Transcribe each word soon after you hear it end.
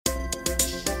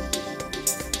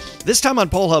This time on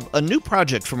Poll Hub, a new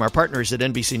project from our partners at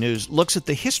NBC News looks at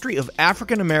the history of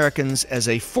African Americans as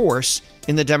a force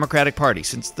in the Democratic Party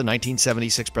since the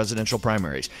 1976 presidential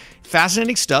primaries.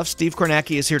 Fascinating stuff. Steve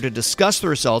Kornacki is here to discuss the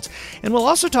results, and we'll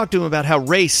also talk to him about how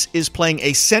race is playing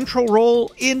a central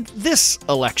role in this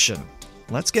election.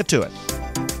 Let's get to it.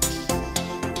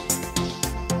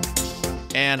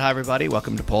 And hi, everybody.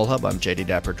 Welcome to Poll Hub. I'm J.D.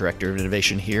 Dapper, Director of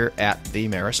Innovation here at the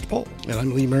Marist Poll. And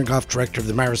I'm Lee Miringoff, Director of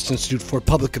the Marist Institute for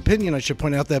Public Opinion. I should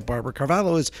point out that Barbara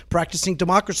Carvalho is practicing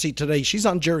democracy today. She's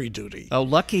on jury duty. Oh,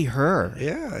 lucky her.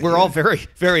 Yeah. We're all very,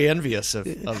 very envious of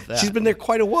that. She's been there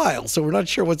quite a while, so we're not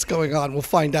sure what's going on. We'll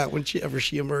find out whenever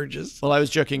she emerges. Well, I was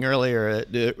joking earlier,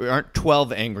 there aren't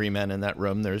 12 angry men in that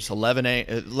room. There's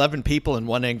 11 people and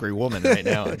one angry woman right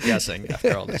now, I'm guessing,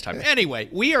 after all this time. Anyway,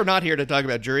 we are not here to talk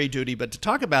about jury duty, but to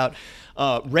talk about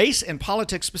race and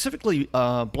politics, specifically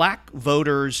black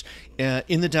voters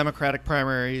in the Democratic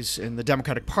primaries, in the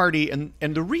Democratic Party. And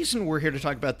the reason we're here to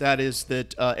talk about that is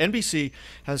that NBC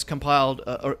has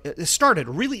started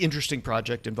a really interesting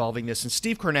project involving this. And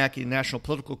Steve Kornacki, national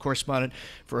political correspondent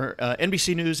for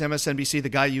NBC News, MSNBC, the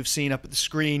guy you've seen up at the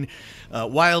screen,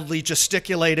 wildly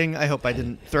gesticulating. I hope I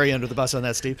didn't throw you under the bus on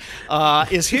that, Steve,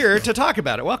 is here to talk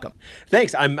about it. Welcome.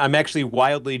 Thanks. I'm actually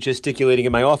wildly gesticulating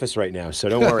in my office right now, so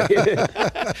don't worry.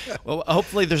 Well,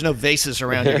 hopefully there's no vases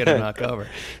around you're going to knock over.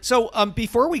 So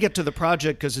before we get to the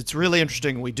project, because it's really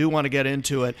interesting, we do want to get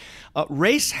into it.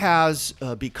 Race has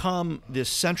become this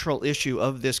central issue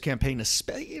of this campaign.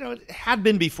 It had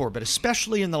been before, but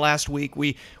especially in the last week.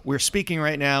 We're speaking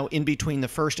right now in between the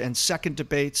first and second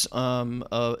debates in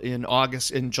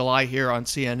July here on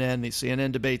CNN, the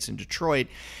CNN debates in Detroit.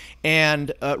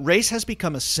 And race has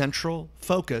become a central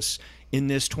focus in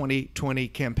this 2020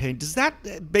 campaign. Does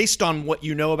that, based on what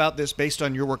you know about this, based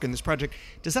on your work in this project,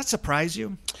 does that surprise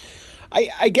you?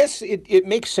 I guess it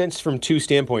makes sense from two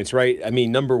standpoints, right? I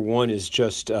mean, number one is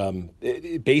just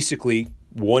basically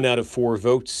 1 out of 4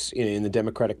 votes in the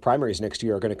Democratic primaries next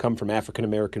year are going to come from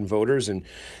African-American voters, and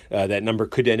that number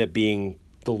could end up being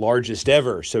the largest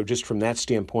ever. So just from that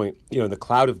standpoint, the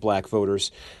cloud of black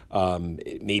voters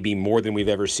may be more than we've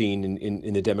ever seen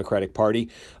in the Democratic Party.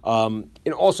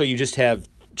 And also you just have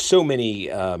so many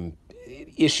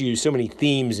issues, so many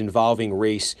themes involving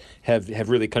race have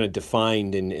really kind of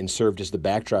defined and served as the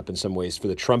backdrop in some ways for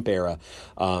the Trump era.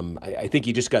 I think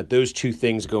you just got those two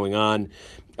things going on.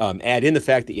 Add in the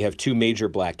fact that you have 2 major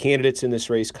black candidates in this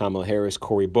race, Kamala Harris,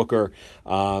 Cory Booker.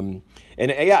 And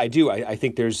yeah, I do. I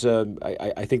think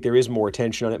I think there is more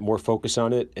attention on it, more focus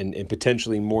on it, and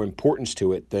potentially more importance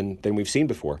to it than we've seen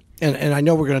before. And I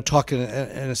know we're going to talk in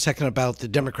a second about the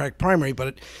Democratic primary,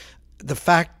 but the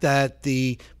fact that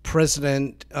the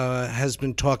president has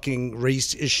been talking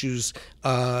race issues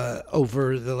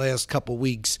over the last couple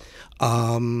weeks,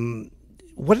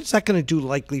 what is that going to do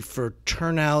likely for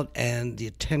turnout and the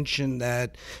attention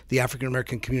that the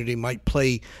African-American community might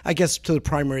play, I guess, to the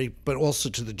primary, but also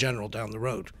to the general down the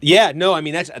road? Yeah, no, I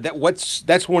mean,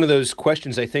 that's one of those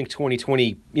questions I think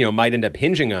 2020, might end up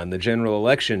hinging on, the general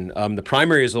election. The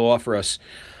primaries will offer us,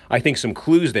 I think, some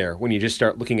clues there when you just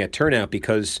start looking at turnout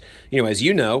because, as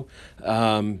you know,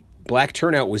 black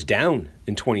turnout was down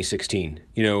in 2016.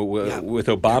 With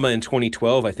Obama in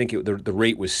 2012, I think the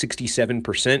rate was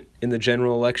 67% in the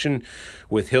general election.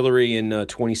 With Hillary in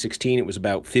 2016, it was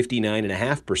about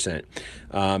 59.5%.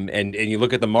 And you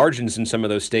look at the margins in some of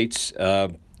those states.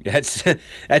 That's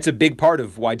a big part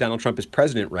of why Donald Trump is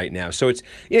president right now. So it's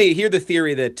you hear the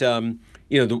theory that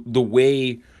the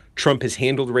way Trump has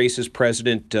handled race as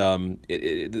president, how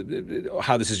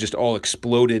this has just all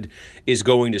exploded, is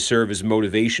going to serve as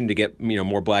motivation to get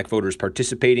more black voters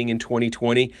participating in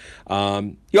 2020.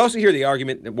 You also hear the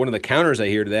argument that one of the counters I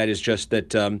hear to that is just that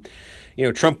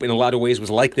Trump in a lot of ways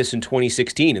was like this in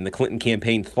 2016, and the Clinton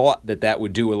campaign thought that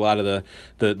would do a lot of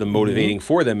the motivating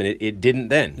for them, and it didn't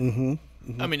then.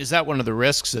 Mm-hmm. I mean, is that one of the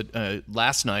risks that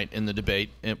last night in the debate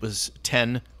it was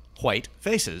 10 white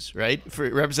faces, right, for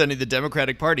representing the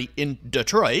Democratic Party in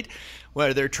Detroit,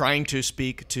 where they're trying to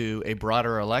speak to a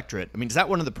broader electorate? I mean, is that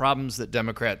one of the problems that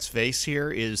Democrats face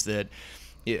here, is that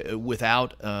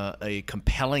without a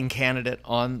compelling candidate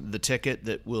on the ticket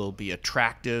that will be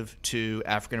attractive to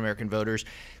African-American voters,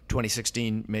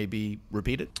 2016 may be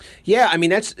repeated? Yeah, I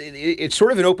mean, it's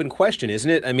sort of an open question, isn't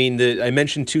it? I mean, I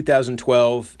mentioned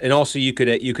 2012, and also you could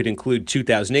include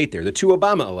 2008 there, the 2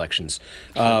 Obama elections.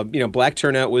 Black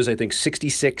turnout was, I think,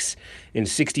 66 and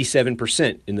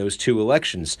 67% in those 2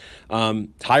 elections,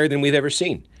 higher than we've ever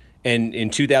seen. And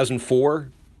in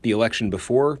 2004, The election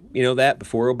before,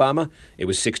 before Obama, it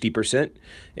was 60%.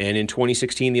 And in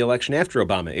 2016, the election after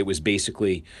Obama, it was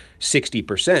basically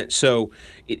 60%. So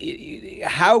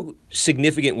how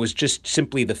significant was just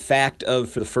simply the fact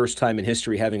of, for the first time in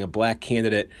history, having a black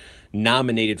candidate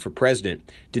nominated for president?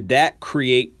 Did that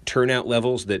create turnout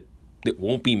levels that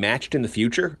won't be matched in the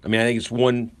future? I mean, I think it's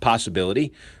one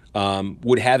possibility.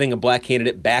 Would having a black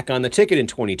candidate back on the ticket in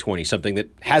 2020, something that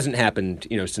hasn't happened,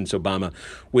 since Obama,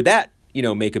 would that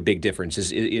make a big difference?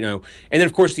 And then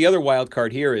of course the other wild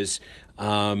card here is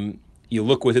you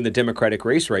look within the Democratic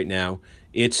race right now.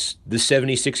 It's the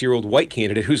 76-year-old white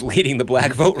candidate who's leading the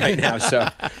black vote right now. So,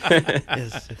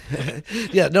 yes,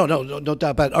 yeah, no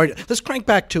doubt about it. All right, let's crank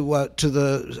back to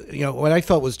the what I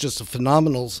thought was just a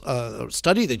phenomenal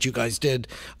study that you guys did.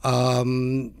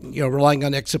 Relying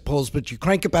on exit polls, but you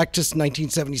crank it back to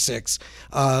 1976,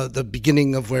 the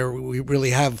beginning of where we really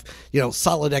have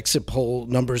solid exit poll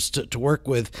numbers to work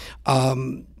with.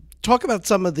 Talk about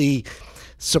some of the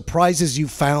surprises you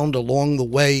found along the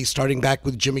way, starting back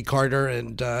with Jimmy Carter,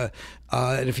 and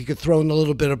if you could throw in a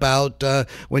little bit about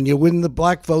when you win the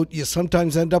black vote, you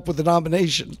sometimes end up with a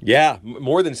nomination. Yeah,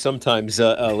 more than sometimes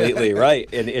lately, right?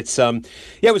 And it's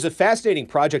it was a fascinating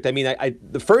project. I mean,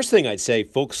 the first thing I'd say,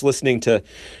 folks listening to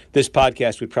this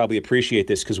podcast would probably appreciate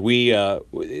this, because we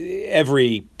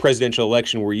every presidential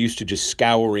election we're used to just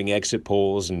scouring exit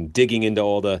polls and digging into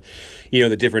all the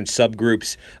the different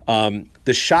subgroups.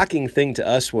 The shocking thing to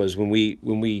us was when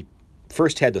we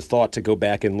first had the thought to go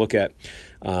back and look at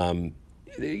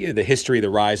the history, the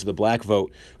rise of the black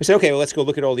vote. We said, okay, well, let's go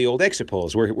look at all the old exit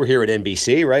polls. We're here at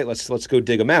NBC, right? Let's go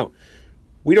dig them out.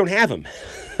 We don't have them.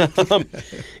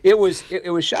 It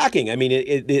was shocking. I mean,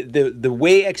 the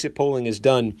way exit polling is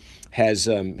done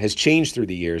has changed through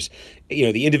the years.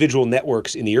 The individual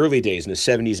networks in the early days, in the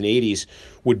 70s and 80s,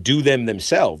 would do them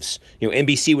themselves.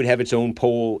 NBC would have its own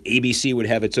poll, ABC would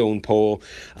have its own poll,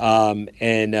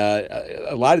 and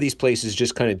a lot of these places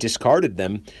just kind of discarded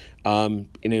them. And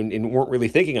weren't really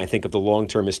thinking, I think, of the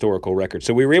long-term historical record.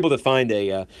 So we were able to find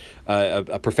a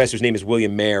professor's name is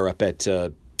William Mayer up at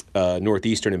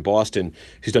Northeastern in Boston,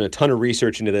 who's done a ton of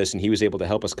research into this, and he was able to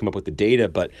help us come up with the data.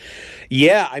 But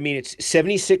yeah, I mean, it's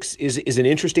 76 is an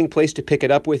interesting place to pick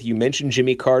it up with. You mentioned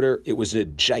Jimmy Carter. It was a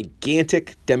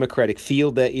gigantic Democratic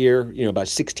field that year. About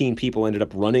 16 people ended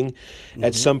up running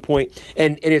at some point.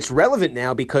 And it's relevant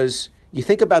now because you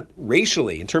think about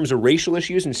racially, in terms of racial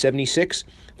issues in 76,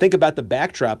 think about the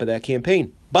backdrop of that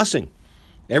campaign, busing.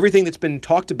 Everything that's been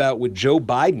talked about with Joe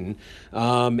Biden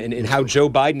and how Joe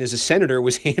Biden as a senator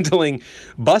was handling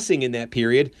busing in that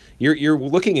period, you're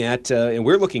looking at, and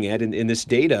we're looking at in this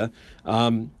data,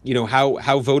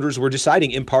 how voters were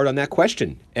deciding in part on that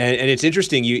question. And it's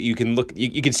interesting, you can look,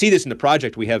 you can see this in the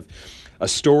project. We have a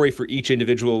story for each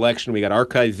individual election. We got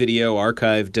archived video,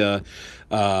 archived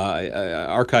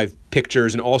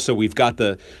pictures, and also we've got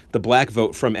the black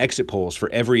vote from exit polls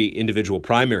for every individual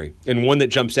primary. And one that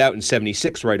jumps out in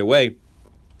 76 right away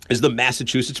is the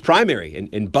Massachusetts primary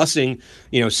and busing,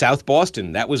 South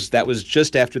Boston. That was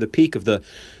just after the peak of the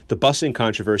busing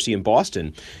controversy in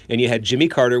Boston. And you had Jimmy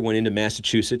Carter went into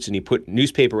Massachusetts and he put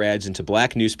newspaper ads into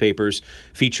black newspapers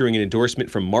featuring an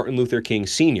endorsement from Martin Luther King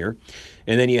Sr.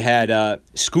 And then you had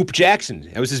Scoop Jackson.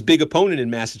 That was his big opponent in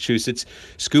Massachusetts.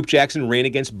 Scoop Jackson ran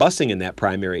against busing in that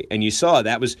primary. And you saw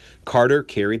that was Carter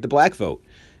carried the black vote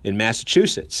in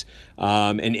Massachusetts.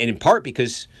 And in part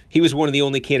because he was one of the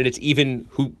only candidates even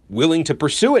who willing to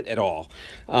pursue it at all.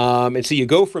 And so you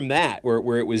go from that,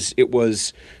 where it was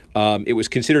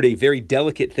considered a very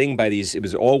delicate thing by these. It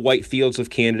was all white fields of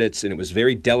candidates, and it was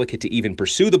very delicate to even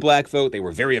pursue the black vote. They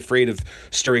were very afraid of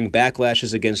stirring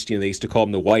backlashes against, they used to call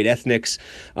them the white ethnics.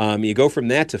 You go from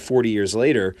that to 40 years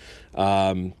later,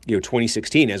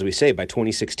 2016, as we say, by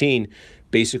 2016,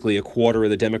 basically a quarter of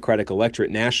the Democratic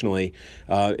electorate nationally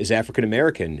is African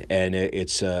American, and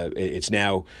it's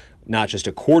now not just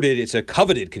a courted, it's a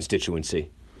coveted constituency.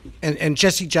 And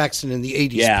Jesse Jackson in the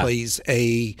 80s plays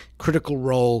a critical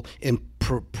role in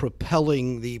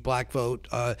propelling the black vote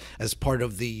as part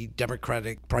of the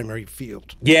Democratic primary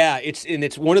field. Yeah,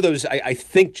 it's one of those. I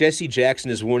think Jesse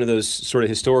Jackson is one of those sort of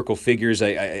historical figures,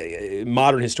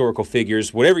 modern historical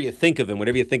figures. Whatever you think of him,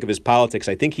 whatever you think of his politics,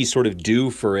 I think he's sort of due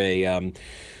for a.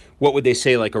 What would they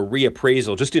say, like a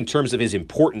reappraisal, just in terms of his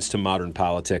importance to modern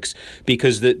politics?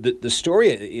 Because the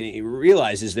story you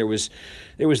realize is there was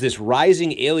this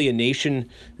rising alienation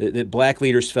that black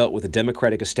leaders felt with the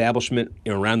Democratic establishment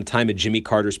around the time of Jimmy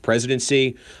Carter's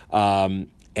presidency.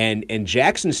 And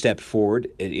Jackson stepped forward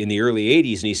in the early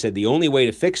 80s and he said the only way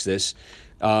to fix this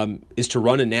is to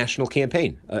run a national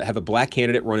campaign, have a black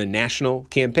candidate run a national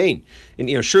campaign.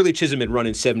 And, Shirley Chisholm had run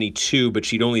in 72, but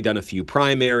she'd only done a few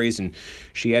primaries and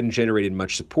she hadn't generated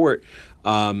much support.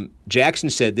 Jackson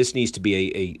said this needs to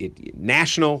be a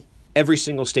national, every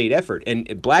single state effort.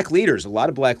 And black leaders, a lot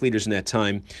of black leaders in that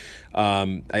time,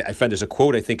 I found there's a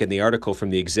quote, I think, in the article from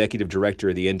the executive director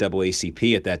of the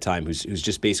NAACP at that time, who's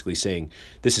just basically saying,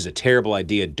 this is a terrible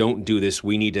idea. Don't do this.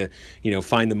 We need to,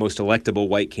 find the most electable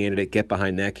white candidate, get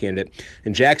behind that candidate.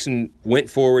 And Jackson went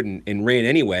forward and ran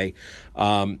anyway.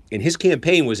 And his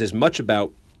campaign was as much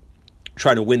about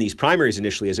trying to win these primaries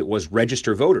initially as it was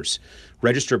register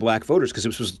black voters, because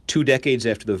this was 2 decades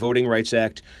after the Voting Rights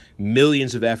Act.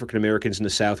 Millions of African Americans in the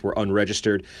South were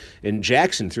unregistered. And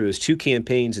Jackson, through those 2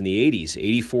 campaigns in the 80s,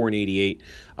 84 and 88,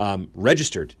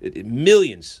 registered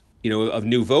millions of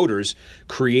new voters,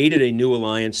 created a new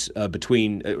alliance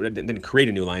didn't create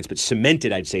a new alliance, but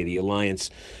cemented, I'd say, the alliance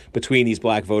between these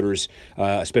black voters,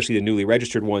 especially the newly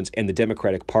registered ones, and the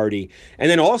Democratic Party. And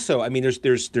then also,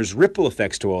 there's ripple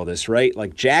effects to all this, right?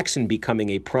 Like Jackson becoming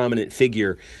a prominent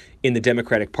figure in the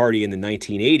Democratic Party in the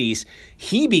 1980s,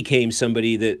 he became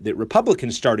somebody that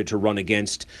Republicans started to run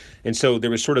against. And so there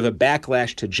was sort of a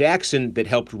backlash to Jackson that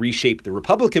helped reshape the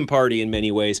Republican Party in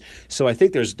many ways. So I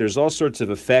think there's all sorts of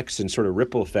effects and sort of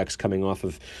ripple effects coming off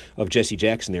of Jesse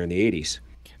Jackson there in the 80s.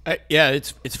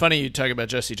 It's funny you talk about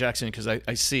Jesse Jackson, because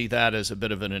I see that as a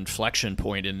bit of an inflection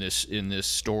point in this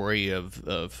story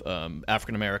of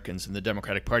African Americans in the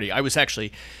Democratic Party.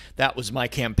 That was my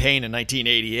campaign in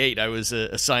 1988. I was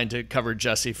assigned to cover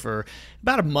Jesse for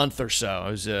about a month or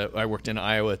so. I worked in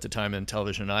Iowa at the time, in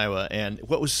television in Iowa, and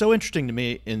what was so interesting to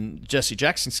me in Jesse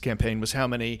Jackson's campaign was how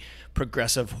many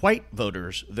progressive white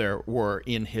voters there were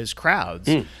in his crowds,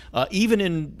 even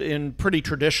in pretty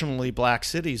traditionally black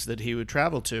cities that he would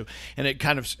travel to. And it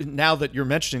kind of, now that you're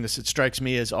mentioning this, it strikes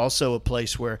me as also a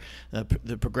place where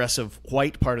the progressive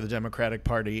white part of the Democratic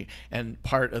Party and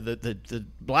part of the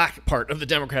black part of the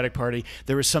Democratic Party,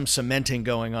 there was some cementing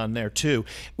going on there too.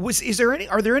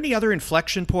 Are there any other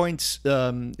inflection points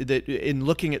that, in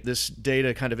looking at this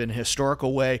data kind of in a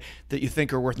historical way, that you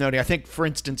think are worth noting? I think, for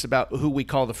instance, about who we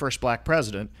call the first black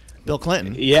president, Bill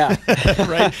Clinton. Yeah.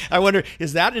 Right. I wonder,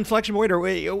 is that inflection point,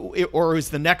 or is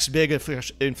the next big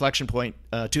inflection point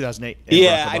 2008?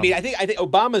 Yeah, I think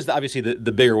Obama's obviously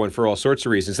the bigger one for all sorts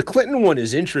of reasons. The Clinton one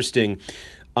is interesting.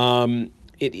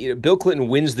 Bill Clinton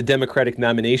wins the Democratic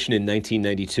nomination in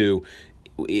 1992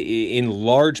 in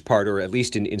large part, or at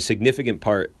least in significant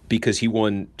part, because he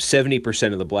won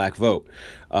 70% of the black vote.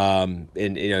 He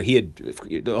had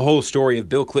the whole story of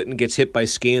Bill Clinton gets hit by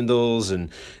scandals and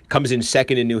comes in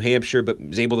second in New Hampshire, but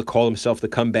is able to call himself the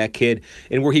comeback kid.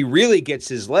 And where he really gets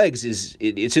his legs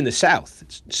it's in the South.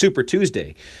 It's Super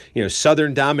Tuesday,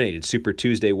 Southern dominated Super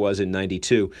Tuesday was in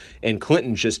 92. And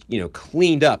Clinton just,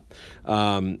 cleaned up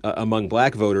among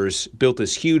black voters, built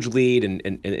this huge lead.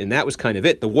 And that was kind of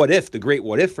it. The great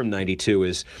what if from 92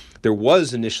 is there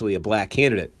was initially a black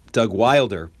candidate, Doug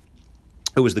Wilder,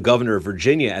 who was the governor of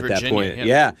Virginia at that point.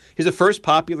 Yeah. He's the first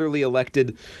popularly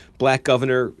elected black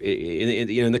governor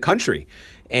in the country.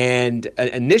 And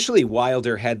initially,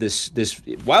 Wilder had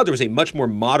Wilder was a much more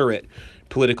moderate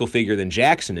political figure than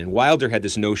Jackson. And Wilder had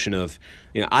this notion of,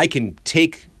 I can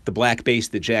take the black base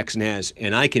that Jackson has,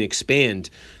 and I can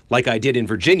expand, like I did in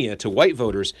Virginia, to white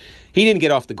voters. He didn't get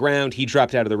off the ground. He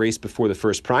dropped out of the race before the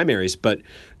first primaries. But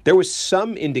there was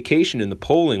some indication in the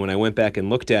polling, when I went back and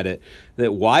looked at it,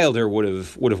 that Wilder would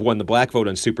have won the black vote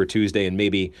on Super Tuesday and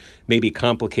maybe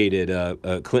complicated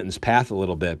Clinton's path a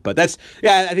little bit. But I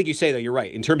think you say that, you're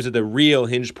right. In terms of the real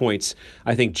hinge points,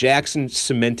 I think Jackson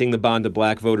cementing the bond of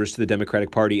black voters to the Democratic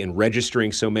Party and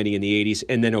registering so many in the 80s,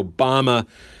 and then Obama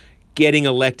getting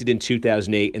elected in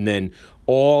 2008, and then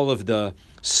all of the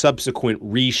subsequent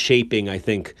reshaping, I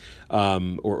think,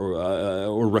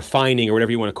 or refining, or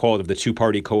whatever you want to call it, of the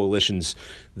two-party coalitions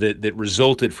that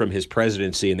resulted from his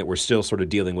presidency and that we're still sort of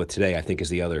dealing with today, I think, is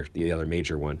the other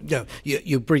major one. Yeah,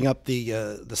 you bring up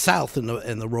the South and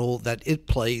the role that it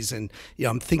plays, and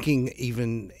I'm thinking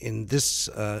even in this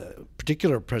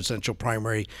particular presidential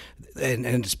primary, and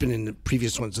it's been in the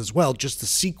previous ones as well, just the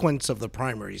sequence of the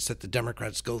primaries that the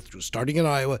Democrats go through, starting in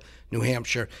Iowa, New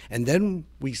Hampshire, and then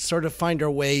we sort of find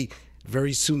our way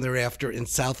very soon thereafter in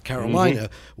South Carolina,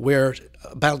 where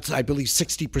about, I believe,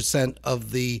 60%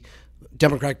 of the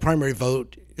Democratic primary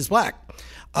vote is black.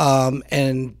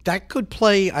 And that could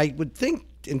play, I would think,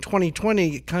 in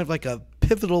 2020, kind of like a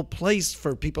pivotal place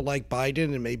for people like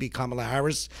Biden and maybe Kamala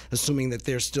Harris, assuming that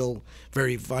they're still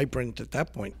very vibrant at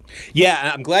that point.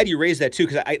 Yeah, I'm glad you raised that, too,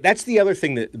 because that's the other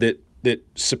thing that that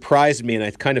surprised me, and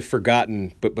I'd kind of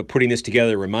forgotten, but putting this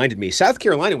together reminded me. South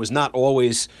Carolina was not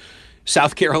always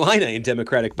South Carolina in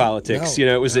Democratic politics.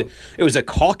 No, it was a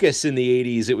caucus in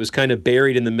the 80s. It was kind of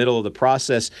buried in the middle of the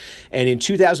process. And in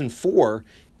 2004,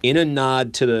 in a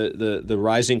nod to the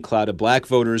rising cloud of black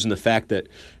voters and the fact that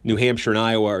New Hampshire and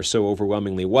Iowa are so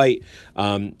overwhelmingly white,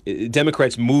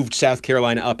 Democrats moved South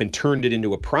Carolina up and turned it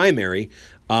into a primary.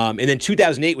 And then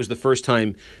 2008 was the first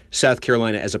time South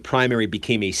Carolina as a primary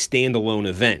became a standalone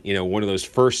event, one of those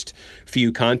first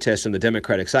few contests on the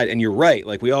Democratic side. And you're right,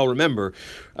 like we all remember,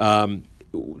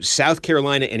 South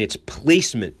Carolina and its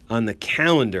placement on the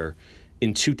calendar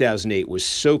in 2008 was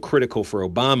so critical for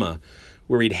Obama,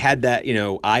 where he'd had that,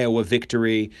 Iowa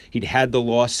victory. He'd had the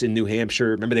loss in New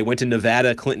Hampshire. Remember, they went to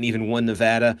Nevada. Clinton even won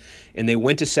Nevada. And they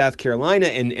went to South Carolina,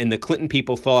 and the Clinton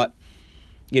people thought,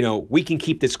 we can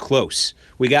keep this close.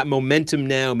 We got momentum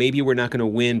now. Maybe we're not going to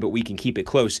win, but we can keep it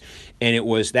close. And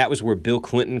that was where Bill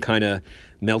Clinton kind of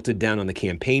melted down on the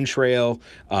campaign trail.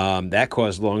 That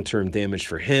caused long-term damage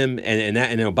for him. And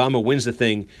Obama wins the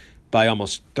thing by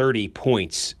almost 30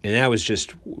 points. And that was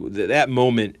just that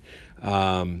moment.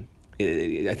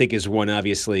 I think is one,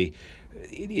 obviously.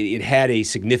 It had a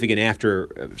significant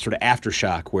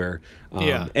aftershock where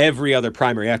every other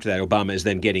primary after that, Obama is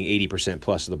then getting 80%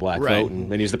 plus of the black vote,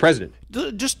 and then he's the president.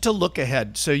 Just to look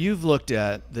ahead, so you've looked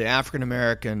at the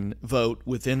African-American vote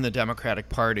within the Democratic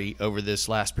Party over this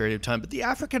last period of time, but the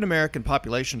African-American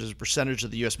population as a percentage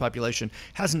of the U.S. population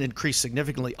hasn't increased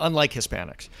significantly, unlike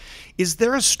Hispanics. Is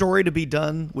there a story to be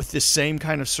done with this same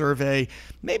kind of survey?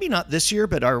 Maybe not this year,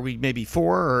 but are we maybe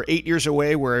 4 or 8 years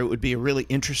away where it would be a really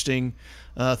interesting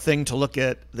thing to look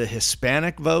at the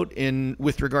Hispanic vote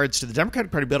with regards to the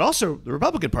Democratic Party, but also the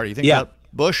Republican Party? You think about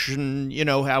Bush and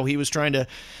how he was trying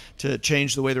to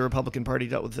change the way the Republican Party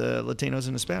dealt with the Latinos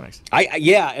and Hispanics.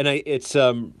 It's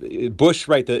Bush,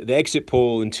 right? The exit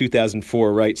poll in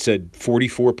 2004, right, said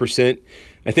 44%.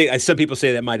 I think some people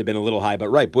say that might have been a little high, but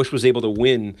right, Bush was able to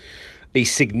win a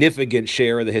significant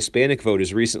share of the Hispanic vote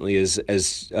as recently as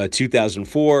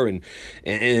 2004, and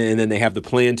then they have the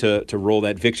plan to roll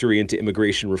that victory into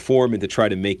immigration reform and to try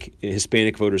to make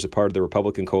Hispanic voters a part of the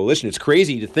Republican coalition. It's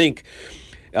crazy to think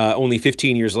only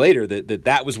 15 years later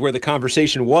that was where the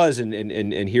conversation was,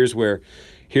 and here's where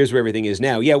everything is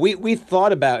now. Yeah, we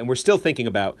thought about, and we're still thinking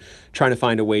about, trying to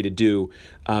find a way to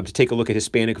take a look at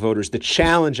Hispanic voters. The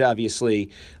challenge, obviously,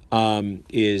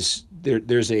 is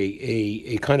there's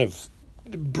a kind of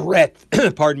breadth,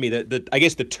 pardon me, I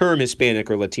guess the term Hispanic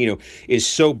or Latino is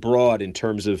so broad in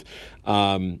terms of,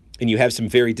 and you have some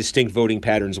very distinct voting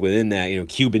patterns within that,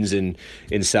 Cubans in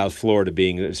South Florida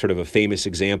being sort of a famous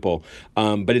example.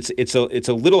 But it's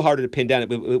a little harder to pin down.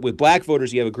 With black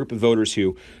voters, you have a group of voters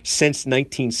who, since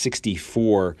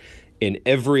 1964, in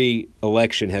every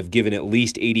election have given at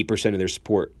least 80% of their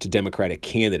support to Democratic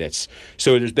candidates.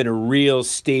 So there's been a real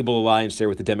stable alliance there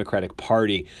with the Democratic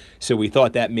Party. So we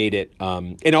thought that made it.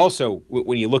 And also,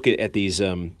 when you look at these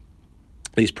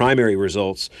primary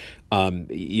results,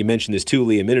 you mentioned this too,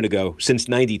 Lee, a minute ago, since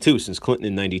Clinton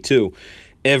in 92,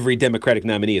 every Democratic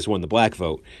nominee has won the black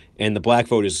vote. And the black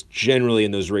vote is generally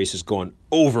in those races gone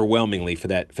overwhelmingly for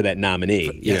that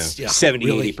nominee. 70,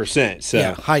 really, 80%.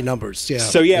 So high numbers. Yeah.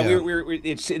 So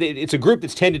it's a group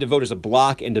that's tended to vote as a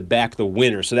block and to back the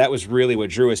winner. So that was really what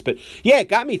drew us. But it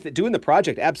got me doing the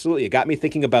project. Absolutely, it got me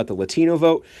thinking about the Latino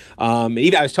vote.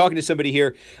 Even I was talking to somebody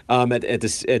here at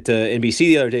NBC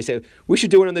the other day. Said we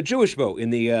should do it on the Jewish vote in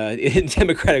the in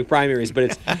Democratic primaries.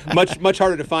 But it's much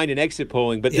harder to find in exit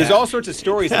polling. But there's all sorts of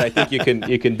stories that I think you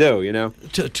can do.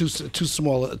 Too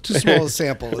small a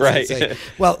sample, as right. they say.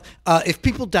 Well, if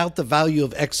people doubt the value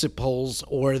of exit polls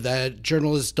or that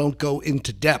journalists don't go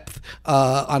into depth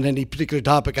on any particular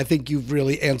topic, I think you've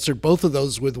really answered both of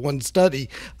those with one study.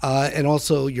 And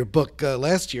also your book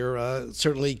last year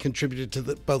certainly contributed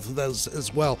to both of those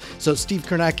as well. So Steve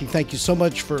Kornacki, thank you so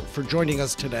much for joining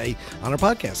us today on our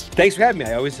podcast. Thanks for having me.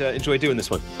 I always enjoy doing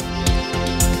this one.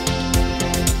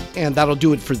 And that'll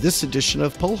do it for this edition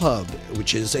of Poll Hub,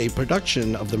 which is a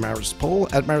production of the Marist Poll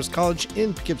at Marist College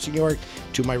in Poughkeepsie, New York.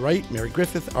 To my right, Mary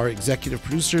Griffith, our executive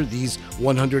producer, these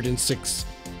 106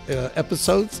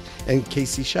 episodes, and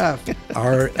Casey Schaff,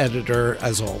 our editor,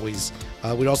 as always.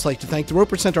 We'd also like to thank the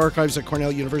Roper Center Archives at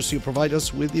Cornell University, who provide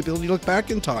us with the ability to look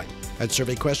back in time at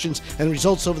survey questions and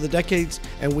results over the decades.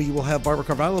 And we will have Barbara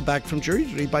Carvalho back from jury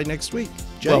duty by next week.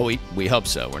 Jay? Well, we hope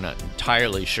so. We're not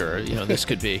entirely sure. This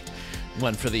could be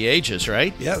one for the ages,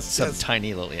 right? Yes. Some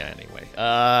tiny little,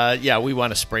 anyway. We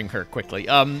want to spring her quickly.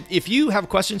 If you have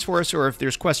questions for us, or if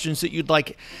there's questions that you'd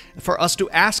like for us to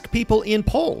ask people in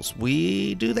polls,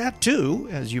 we do that too,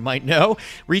 as you might know.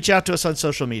 Reach out to us on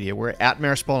social media. We're at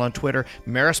Marispoll on Twitter,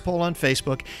 Marispoll on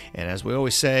Facebook, and as we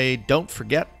always say, don't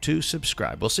forget to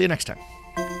subscribe. We'll see you next time.